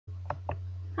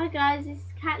Hi guys, this is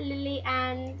Cat Lily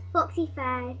and Foxy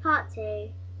Faye, part 2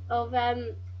 of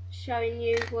showing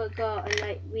you what I got, and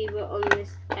like we were on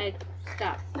this egg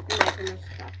stuff.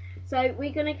 So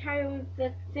we're gonna carry on with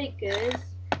the figures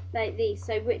like these.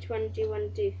 So which one do you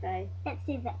want to do, Faye? Let's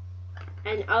do that.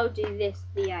 And I'll do this,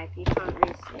 the egg. You can't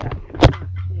really see it.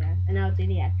 Yeah, and I'll do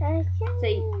the egg. Okay.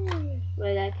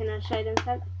 So can I show them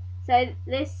something? So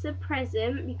this is a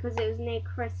present because it was near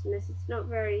Christmas. It's not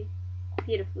very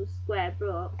beautiful square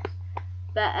blocks,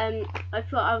 but I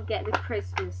thought I would get the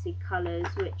Christmassy colours,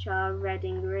 which are red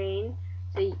and green.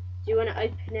 So do you want to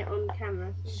open it on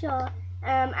camera? Sure.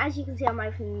 As you can see, I'm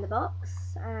opening the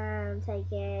box.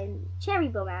 Taking cherry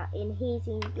bomb out in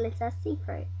heating glitter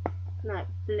see-through. Like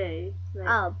blue. Like,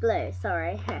 oh, blue.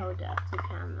 Sorry. Hold it up to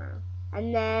camera.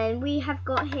 And then we have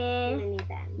got here Mini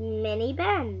Ben. Mini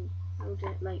Ben. Hold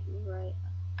it like right.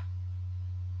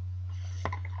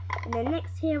 And then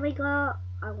next here we got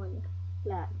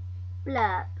Blurp.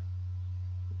 Blurp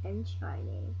and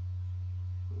Shiny.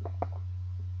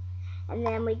 And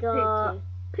then we got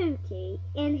Pookie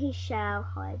in his shell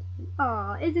hiding.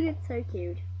 Aw, isn't it so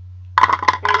cute?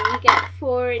 And you get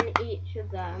 4 in each of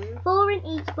them. 4 in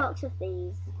each box of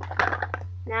these.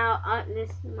 Now this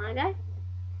is my go.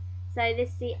 So this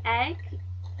is the egg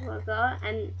what I got,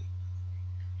 and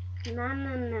I'm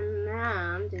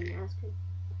doing the ice cream.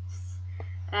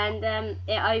 And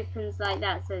it opens like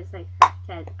that, so it's like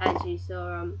Ted, as you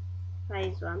saw on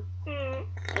Faye's one.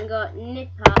 And got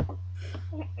Nipper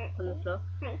on the floor.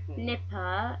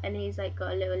 Nipper, and he's like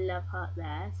got a little love heart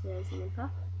there, so there's Nipper.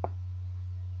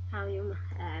 How your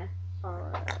hair.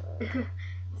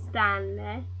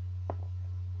 Stanley.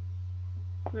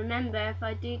 Remember, if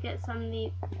I do get some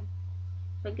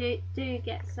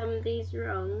of these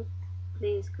wrong,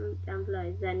 please comment down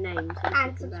below their names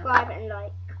and subscribe and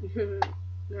like.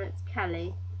 That's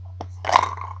Kelly.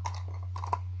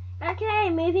 Okay,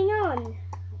 moving on.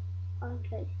 I'd like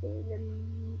to do the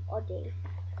Oddie.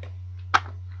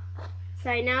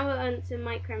 So now we're on to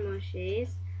micro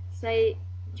moshis. So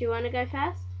do you want to go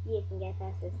first? You can go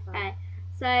first this time. Okay.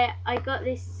 So I got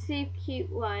this super cute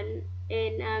one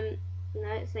in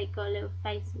it's like got a little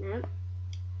face in it.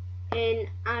 In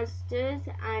Asda's,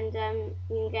 and you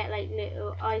can get like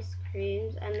little ice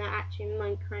creams, and they're actually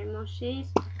micro moshis,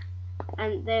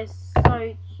 and they're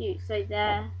so cute. So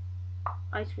their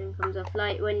ice cream comes off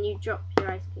like when you drop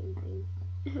your ice cream thing.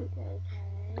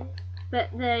 Okay. But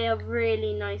they are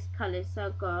really nice colours. So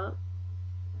I've got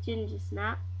Ginger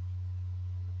Snap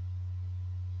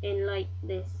in like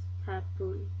this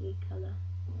purpley colour.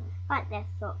 Like their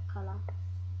sock colour.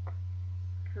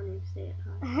 Can't even see it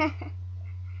hard.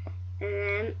 And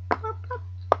then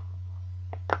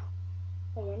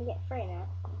So you only get 3 now.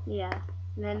 yeah.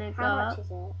 And then I got, how much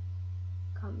is it?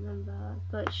 can't remember.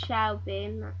 But Shelby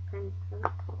in that kind of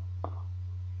colour.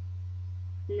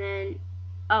 And then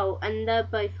and they're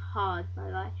both hard by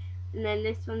the way. And then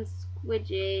this one's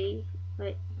Squidgy.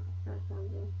 Wait, I found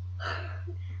him.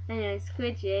 Anyway,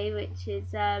 Squidgy, which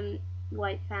is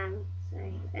white fang. So,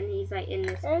 and he's like in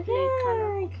this blue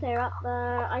colour. Okay, clear up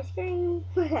the ice cream.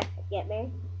 Get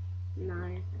me?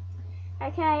 No.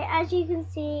 Okay, as you can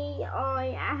see,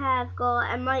 I have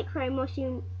got a micro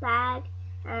mushroom bag,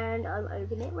 and I'm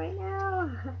opening it right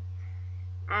now.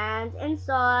 And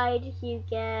inside you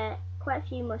get quite a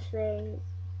few mushrooms.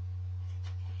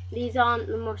 These aren't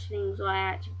the mushrooms I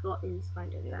actually got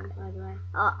inside of them, by the way.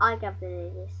 I got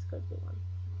this squidgy one.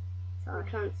 Sorry. I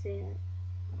can't see it.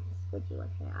 Squidgy one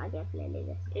here. I gave Lily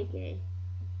this. Iggy.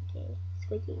 Okay.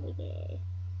 Squidgy, Iggy.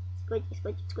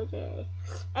 Squidgy.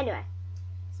 Anyway,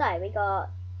 so we got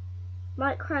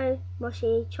micro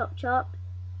mushy chop chop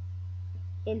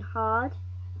in hard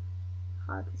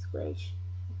to squish.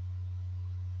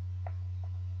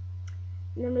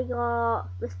 And then we got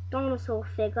this dinosaur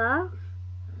figure.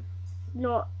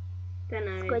 Not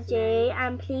Squidgy,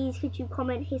 and please could you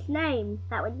comment his name?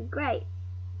 That would be great.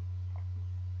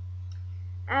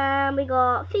 We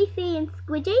got Fifi and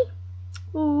Squidgy.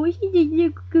 Oh, he's a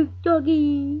little good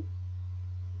doggy.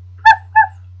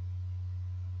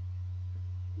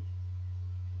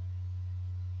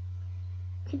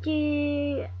 Could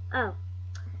you? Oh,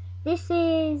 this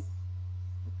is.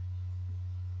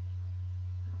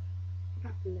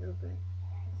 Up a little bit.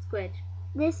 Squid.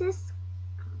 This is.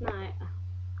 No.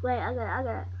 Wait, I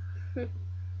got it.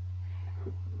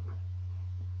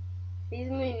 These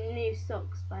are my new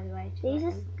socks, by the way. These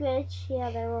are good.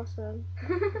 Yeah, they're awesome.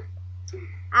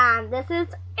 And this is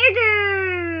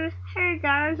Iggy. Hey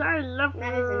guys, I love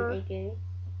That you. isn't Iggy.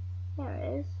 There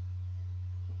it is.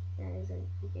 That isn't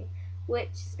Iggy.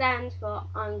 Which stands for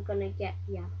I'm gonna get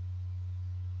ya.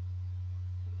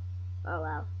 Oh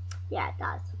well. Yeah, it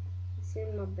does. It's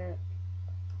in my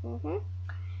book.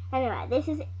 Anyway, this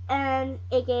is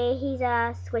Iggy. He's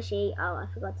a squishy. Oh, I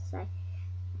forgot to say.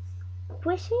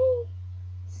 Squishy?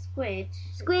 Squidge.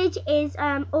 Squidge is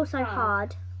also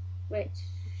hard. Which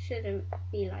shouldn't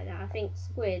be like that. I think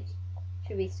squid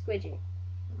should be squidgy.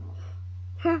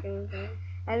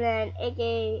 And then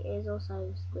Iggy is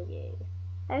also squidgy.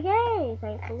 Okay,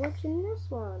 thanks for watching this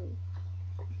one.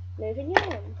 Moving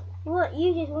on. What,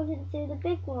 you just wanted to do the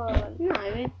big one? No,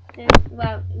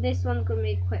 well, this one's going to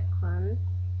be a quick one,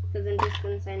 because I'm just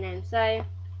going to say names. So,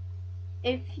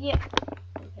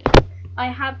 I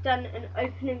have done an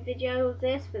opening video of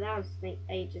this, but that was like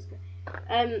ages ago.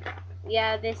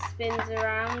 Yeah, this spins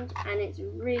around, and it's a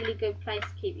really good place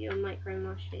to keep your micro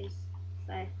moshies.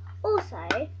 So.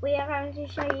 Also, we are going to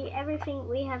show you everything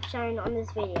we have shown on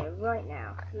this video right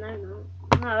now. No,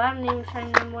 I haven't even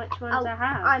shown them which ones I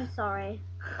have. I'm sorry.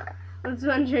 I was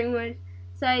wondering which.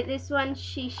 So this one's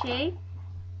Shishi.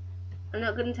 I'm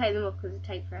not going to take them off because it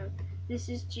takes forever. This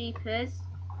is Jeepers.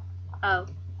 Oh,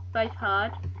 both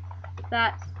hard.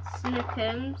 That's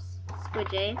Snookums,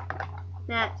 squidgy.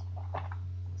 That's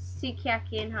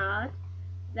Sukiyaki and hard.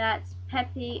 That's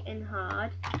Peppy and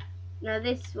hard. Now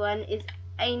this one is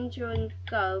Angel and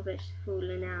Go, but she's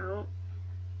fallen out.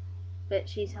 But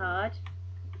she's hard.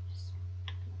 Just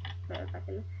put her back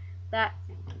in there.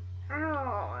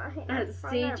 That's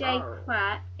CJ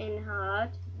Quat in hard.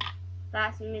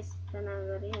 That's Mr.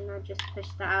 Nobody, and I just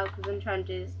pushed that out because I'm trying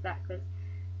to do this backwards.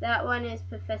 That one is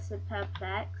Professor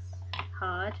Perplex,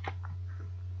 hard.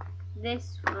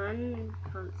 This one,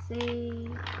 can't see.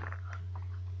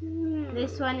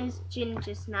 This one is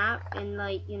Ginger Snap in,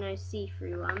 like, you know,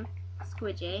 see-through one,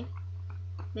 squidgy.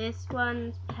 This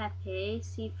one's Peppy,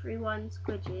 see-through one,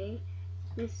 squidgy.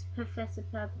 This is Professor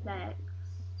Perplex,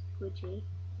 squidgy.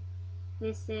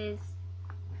 This is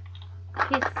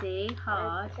Kissy,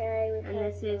 hard. Okay, and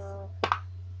this is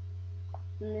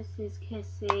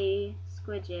Kissy,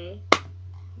 squidgy.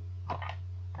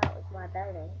 That was my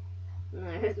belly. No,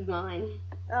 it was mine.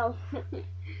 Oh.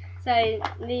 So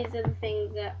these are the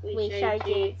things that we showed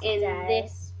you in today.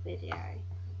 this video.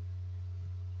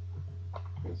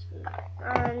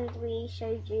 And we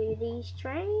showed you these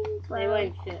trains. They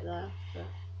won't fit there.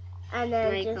 And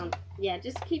then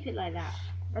just keep it like that.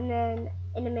 And then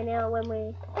in a minute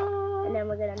and then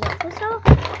we're gonna knock this off.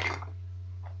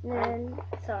 And then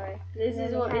This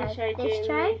is what we showed you in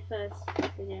the first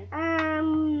video.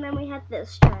 Then we had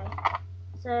this tray.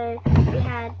 So we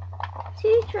had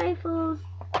 2 trayfuls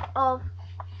of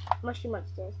mushy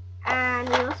monsters. And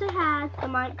we also had the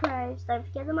microbes. Don't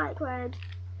forget the microbes.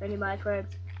 Only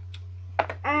microbes.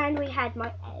 And we had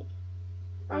my egg.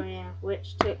 Oh yeah,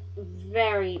 which took a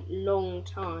very long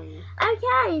time.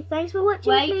 Okay, thanks for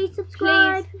watching. Please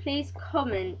subscribe. Please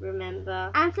comment,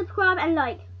 remember. And subscribe and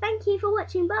like. Thank you for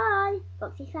watching. Bye.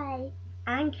 Foxy Faye.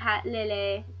 And Cat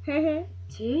Lily.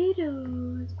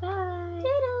 Toodles. Bye.